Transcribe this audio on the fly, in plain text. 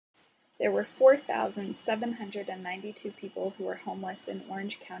There were 4,792 people who were homeless in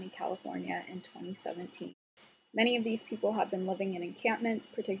Orange County, California in 2017. Many of these people have been living in encampments,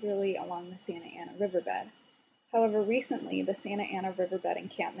 particularly along the Santa Ana riverbed. However, recently the Santa Ana riverbed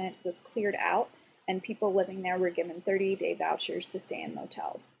encampment was cleared out and people living there were given 30-day vouchers to stay in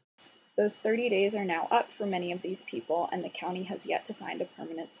motels. Those 30 days are now up for many of these people, and the county has yet to find a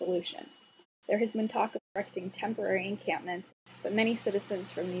permanent solution. There has been talk of erecting temporary encampments, but many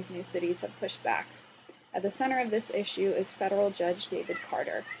citizens from these new cities have pushed back. At the center of this issue is federal Judge David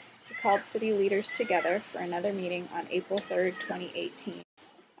Carter. He called city leaders together for another meeting on April 3, 2018.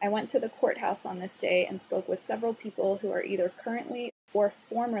 I went to the courthouse on this day and spoke with several people who are either currently or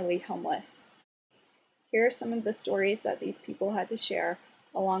formerly homeless. Here are some of the stories that these people had to share,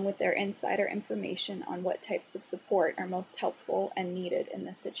 along with their insider information on what types of support are most helpful and needed in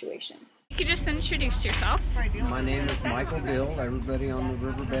this situation. You could just introduce yourself. My name is Michael Bill. Everybody on the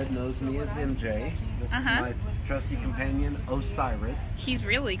riverbed knows me as MJ. This is my trusty companion, Osiris. He's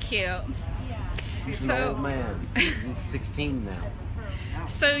really cute. He's an old man. He's 16 now.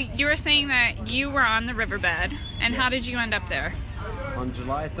 So you were saying that you were on the riverbed, and how did you end up there? On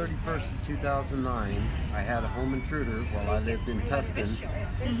July 31st of 2009, I had a home intruder while I lived in Tustin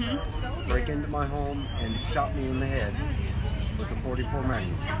break into my home and shot me in the head with a .44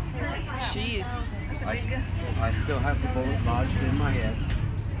 Magnum. Jeez. I still have the bullet lodged in my head.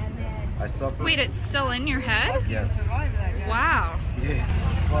 I suffered. Wait, it's still in your head? Yes. Wow. Yeah.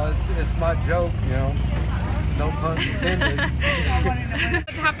 Well, it's my joke, you know. No pun intended. What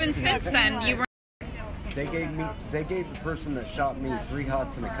happened since then? You were. They gave the person that shot me 3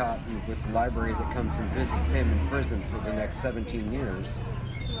 hots and a cot with the library that comes and visits him in prison for the next 17 years,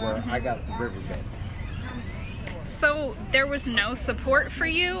 where I got the riverbed. So there was no support for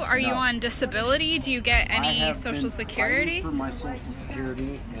you? Are you on disability? Do you get any Social Security? I have been fighting for my Social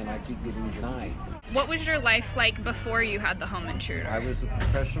Security, and I keep getting denied. What was your life like before you had the home intruder? I was a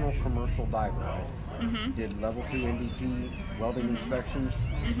professional commercial diver. I did level 2 NDT welding inspections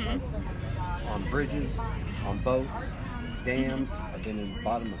on bridges, on boats, dams. I've been in the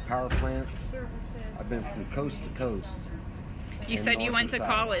bottom of power plants. I've been from coast to coast. You said you went to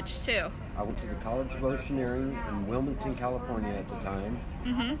college too. I went to the College of Oceaneering in Wilmington, California at the time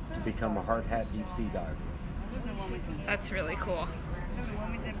to become a hard hat deep sea diver. That's really cool.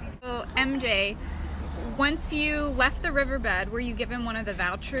 Well, MJ, once you left the riverbed, were you given one of the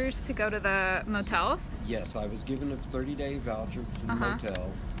vouchers to go to the motels? Yes, I was given a 30-day voucher to the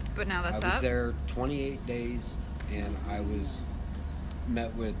motel. But now that's up? I was there 28 days, and I was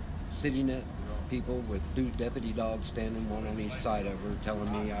met with CityNet people with 2 deputy dogs standing one on each side of her, telling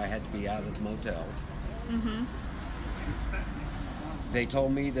me I had to be out of the motel. They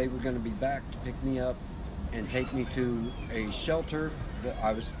told me they were going to be back to pick me up and take me to a shelter.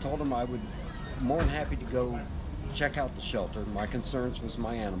 I told them I would more than happy to go check out the shelter. My concerns was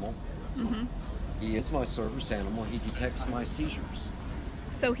my animal. He is my service animal. He detects my seizures.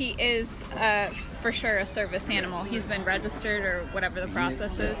 So he is for sure a service animal. He's been registered or whatever the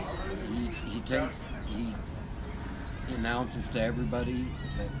process is. He announces to everybody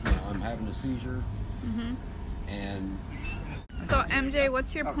that I'm having a seizure. And so MJ,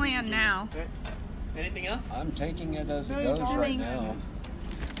 what's your plan now? Anything else? I'm taking it as it goes right now.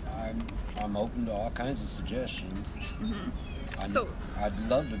 I'm open to all kinds of suggestions. I'd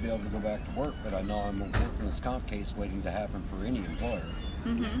love to be able to go back to work, but I know I'm a workman's comp case waiting to happen for any employer.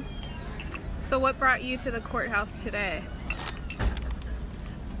 So what brought you to the courthouse today?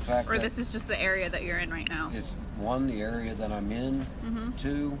 Or this is just the area that you're in right now? It's one, the area that I'm in.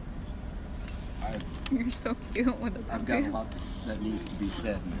 2, you're so cute with a I've got a lot that needs to be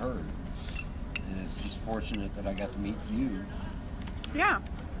said and heard. And it's just fortunate that I got to meet you. Yeah.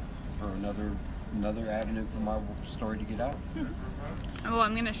 For another avenue for my story to get out. Well,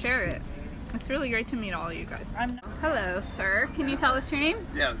 I'm going to share it. It's really great to meet all of you guys. Hello, sir. Can you tell us your name?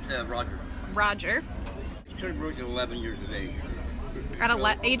 Yeah, Roger. Roger. I started working 11 years of age.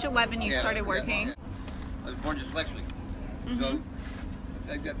 At age 11, you started working? Yeah. I was born dyslexic. So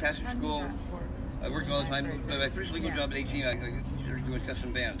I got passed through school. I worked all the time. My first legal job at 18, I started doing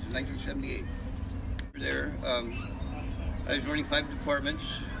custom bands in 1978. There, I was running 5 departments.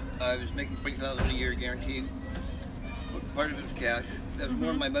 I was making $20,000 a year guaranteed. Part of it was cash. That was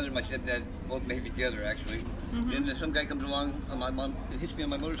more my mother and my stepdad both made together, actually. And then some guy comes along, my mom, and hits me on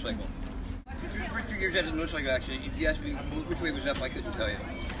my motorcycle. For 2 years after the motorcycle accident, if you asked me which way was up, I couldn't tell you.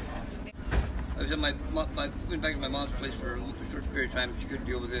 I was at went back to my mom's place for a short period of time. She couldn't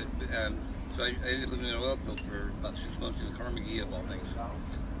deal with it. So I ended up living in an oil field for about 6 months in Carnegie, of all things.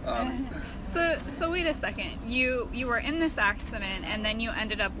 So wait a second. You were in this accident, and then you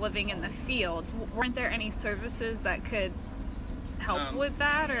ended up living in the fields. Weren't there any services that could help with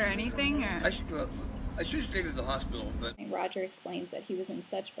that or anything? Or? I should have stayed at the hospital, but... Roger explains that he was in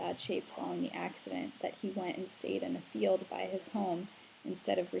such bad shape following the accident that he went and stayed in a field by his home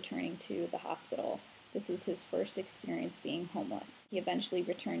instead of returning to the hospital. This was his first experience being homeless. He eventually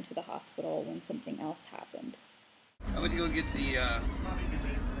returned to the hospital when something else happened. I went to go get the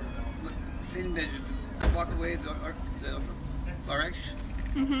walk away, the RX.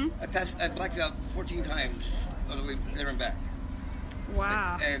 I blacked out 14 times on the way there and back.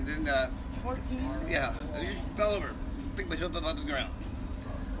 Wow. And then, 14? Yeah, I just fell over, picked myself up off the ground.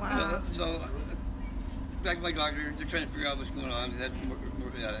 Wow. So back to my doctor, they're trying to figure out what's going on. They had more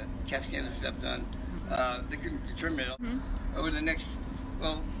CAT scan and stuff done. They couldn't determine it. Over the next,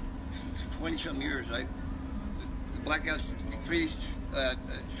 20-some years, the blackouts decreased,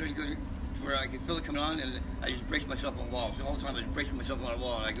 started going to where I could feel it coming on, and I just braced myself on walls. So all the time I was bracing myself on a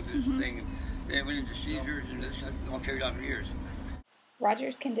wall, and I go through this thing, and then it went into seizures, and this all carried on for years.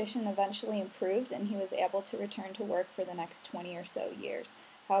 Roger's condition eventually improved, and he was able to return to work for the next 20 or so years.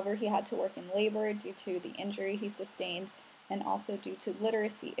 However, he had to work in labor due to the injury he sustained, and also due to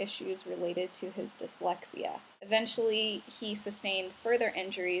literacy issues related to his dyslexia. Eventually, he sustained further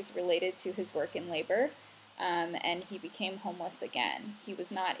injuries related to his work in labor, and he became homeless again. He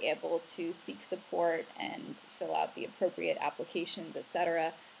was not able to seek support and fill out the appropriate applications,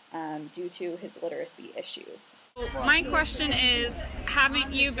 etc., due to his literacy issues. My question is,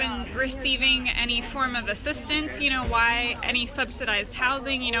 haven't you been receiving any form of assistance? You know, why any subsidized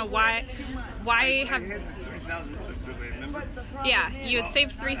housing? You know, why have... Yeah, you had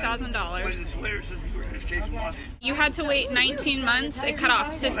saved $3,000. You had to wait 19 months. It cut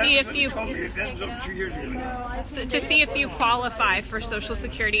off to see if you qualify for Social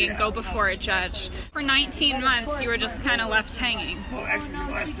Security and go before a judge. For 19 months, you were just kind of left hanging. Well, actually,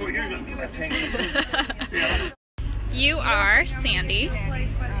 the last 4 years I've been left hanging. You are Sandy.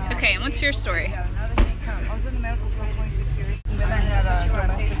 Okay, and what's your story? I was in the medical field 26 years. Then I had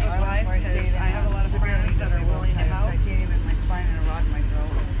domestic violence where I stayed in. I have a lot of friends that are willing to help. I have titanium in my spine and a rod in my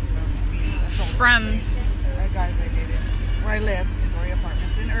throat. From a guy that I dated, where I lived in Dory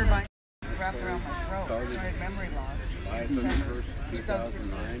Apartments in Irvine. Wrapped around my throat. So I had memory loss in December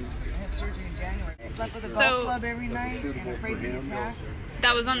 2016. I had surgery in January. I slept with a golf club every night and afraid to be attacked.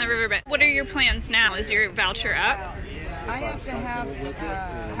 That was on the riverbed. What are your plans now? Is your voucher up? I have to have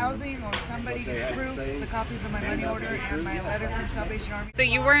housing or somebody to prove the copies of my money order and my letter from Salvation Army. So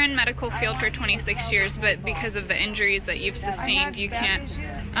you were in medical field for 26 years, but because of the injuries that you've sustained, you can't...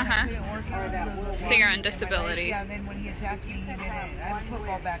 So you're on disability. Yeah, and then when he attacked me, I have a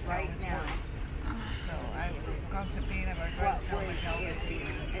football background, it's worse. So I have constant pain, I have arthritis in my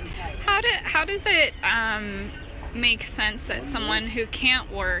pelvic. How does it make sense that someone who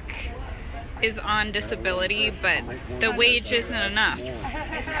can't work is on disability, but the wage isn't enough?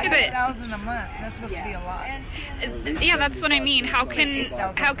 Yeah, but $1,000 a month. That's supposed to be a lot. Yeah, that's what I mean. How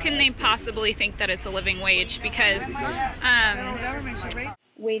can they possibly think that it's a living wage? Because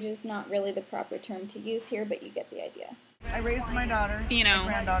wage is not really the proper term to use here, but you get the idea. I raised my daughter, my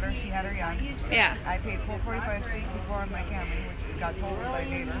granddaughter. She had her young. Yeah. I paid $445.64 on my Camry, which got totaled by a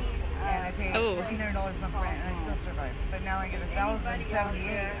neighbor. And I paid $1,500 a month rent, and I still survived. But now I get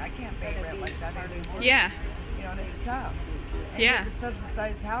 $1,078. I can't pay rent like that anymore. Yeah. You know, and it's tough. And yeah. The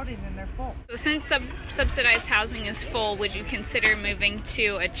subsidized housing, and they're full. So since subsidized housing is full, would you consider moving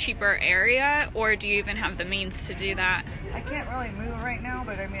to a cheaper area, or do you even have the means to do that? I can't really move right now,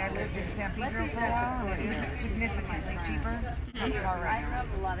 but I mean, I lived in San Pedro for a while, and it is significantly cheaper. I have a car right now.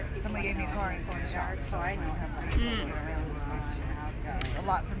 Somebody gave me a car and it's in the shop, so I don't have to get around as much. It's a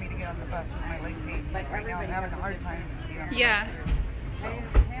lot for me to get on the bus with my leg pain. Like right now, I'm having a hard time to get on the bus.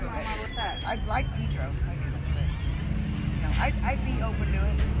 So, I'd like Pedro. I'd be open to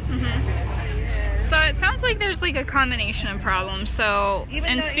it. So it sounds like there's like a combination of problems. So,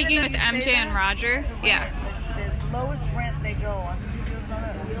 and speaking with MJ and Roger, the lowest rent they go on studios on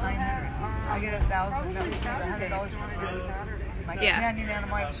it is $900. I get $1,000. That was $100 for food. My companion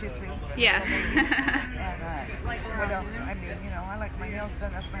animal, I have a Shih Tzu. Yeah. And what else? I mean, you know, I like my nails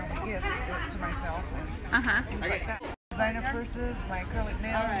done. That's my only gift to myself. And things like that. Designer purses, my acrylic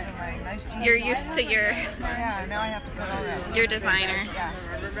nails, and my nice jeans. You're used to your... Yeah, now I have to put all that. Your designer. Yeah.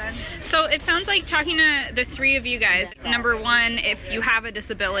 So it sounds like, talking to the three of you guys, number one, if you have a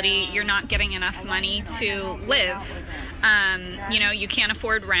disability, you're not getting enough money to live. you know, you can't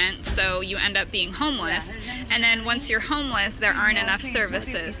afford rent, so you end up being homeless. And then once you're homeless, there aren't enough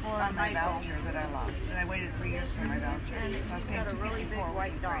services. On my voucher that I lost, and I waited 3 years for my voucher, so I was paying $254,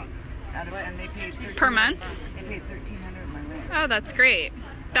 which is great. And they paid Per month? They paid $1,300 my rent. Oh, that's great.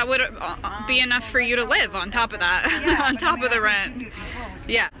 That would be enough for you to live on top of that, Yeah, on top of the rent.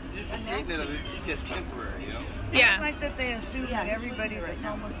 Yeah. Statement of it's just temporary, you know? Yeah. It's like that they assume that everybody that's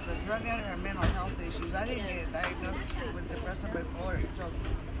homeless is a drug addict or mental health issues. I didn't get diagnosed with depression bipolar until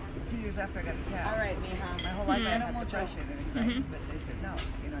 2 years after I got attacked. All right, Miha. My whole life I had depression and anxiety, but they said no.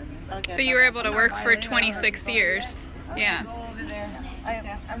 You know what I mean? But you were able to work for 26 years. Yeah.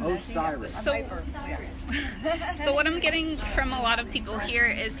 I'm Osiris. So, so what I'm getting from a lot of people here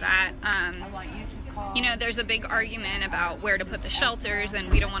is that, you know, there's a big argument about where to put the shelters,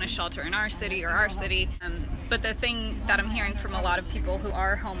 and we don't want to shelter in our city or our city. But the thing that I'm hearing from a lot of people who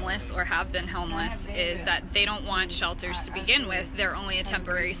are homeless or have been homeless is that they don't want shelters to begin with. They're only a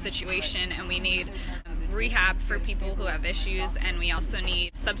temporary situation, and we need rehab for people who have issues, and we also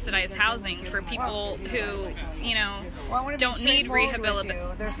need subsidized housing for people who, you know, don't need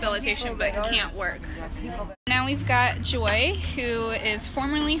rehabilitation but can't work. Now we've got Joy, who is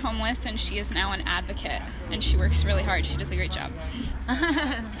formerly homeless, and she is now an advocate, and she works really hard. She does a great job.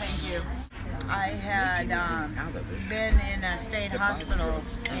 Thank you. I had been in a state hospital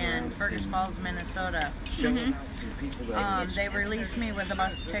in Fergus Falls, Minnesota. They released me with a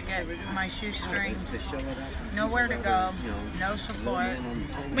bus ticket, my shoestrings, nowhere to go, no support.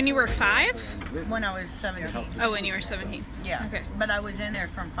 When you were 5? When I was 17. Oh, when you were 17. Yeah. Okay. But I was in there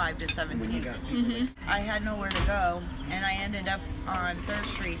from 5 to 17. I had nowhere to go, and I ended up on 3rd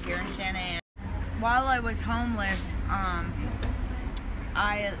Street here in Santa Ana. While I was homeless,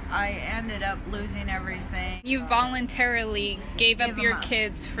 I ended up losing everything. You voluntarily gave up your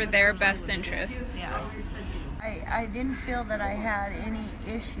kids for their best interests. Yeah. I didn't feel that I had any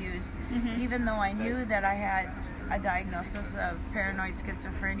issues, even though I knew that I had a diagnosis of paranoid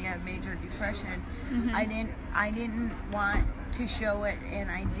schizophrenia, major depression. I didn't want to show it, and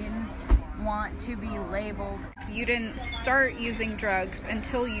I didn't want to be labeled. So you didn't start using drugs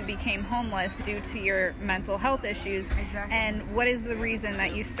until you became homeless due to your mental health issues. Exactly. And what is the reason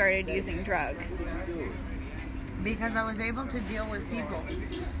that you started using drugs? Because I was able to deal with people.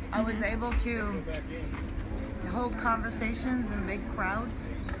 I was able to hold conversations in big crowds.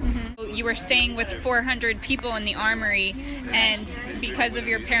 You were staying with 400 people in the Armory, and because of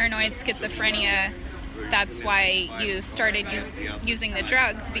your paranoid schizophrenia, that's why you started using the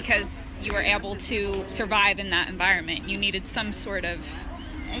drugs, because you were able to survive in that environment. You needed some sort of...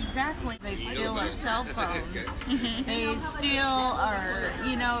 Exactly. They'd steal our cell phones. They'd steal our,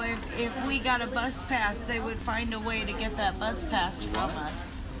 you know, if we got a bus pass, they would find a way to get that bus pass from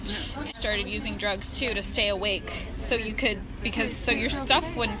us. You started using drugs too to stay awake, so you could, so your stuff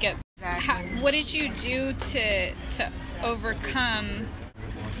wouldn't get... What did you do to overcome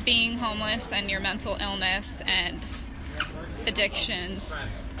being homeless and your mental illness and addictions?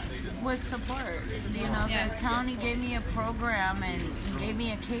 With support. You know, the county gave me a program and gave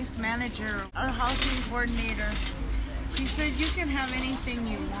me a case manager, our housing coordinator. She said, you can have anything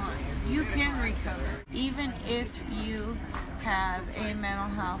you want. You can recover. Even if you have a mental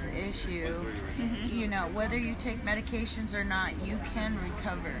health issue, you know, whether you take medications or not, you can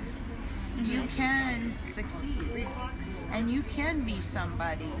recover. You can succeed. And you can be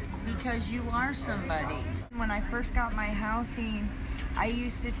somebody, because you are somebody. When I first got my housing, I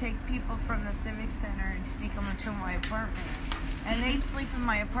used to take people from the Civic Center and sneak them into my apartment. And they'd sleep in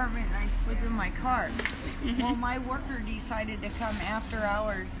my apartment and I'd sleep in my car. Well, my worker decided to come after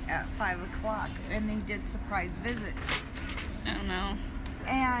hours at 5 o'clock, and they did surprise visits. I don't know.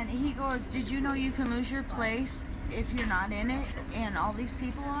 And he goes, did you know you can lose your place if you're not in it? And all these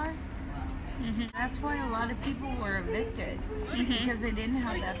people are? That's why a lot of people were evicted, because they didn't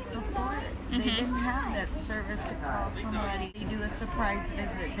have that support. They didn't have that service to call somebody. They do a surprise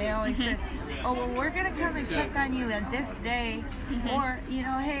visit. They always said, oh, well, we're going to come and check on you at this day, or, you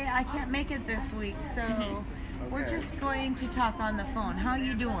know, hey, I can't make it this week, so we're just going to talk on the phone. How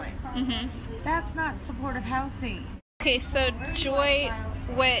you doing? That's not supportive housing. Okay, so Joy,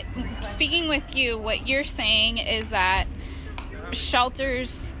 speaking with you, what you're saying is that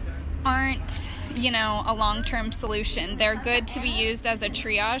shelters aren't, you know, a long-term solution. They're good to be used as a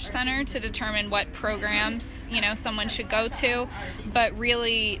triage center to determine what programs, you know, someone should go to, but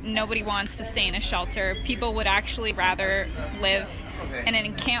really nobody wants to stay in a shelter. People would actually rather live in an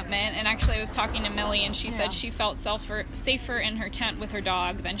encampment, and actually I was talking to Millie, and she said she felt safer in her tent with her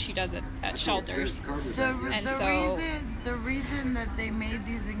dog than she does at shelters. The reason that they made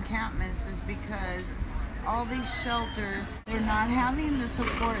these encampments is because all these shelters, they're not having the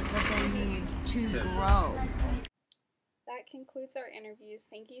support that they need to grow. That concludes our interviews.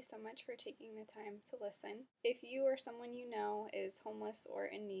 Thank you so much for taking the time to listen. If you or someone you know is homeless or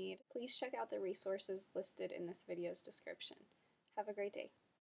in need, please check out the resources listed in this video's description. Have a great day.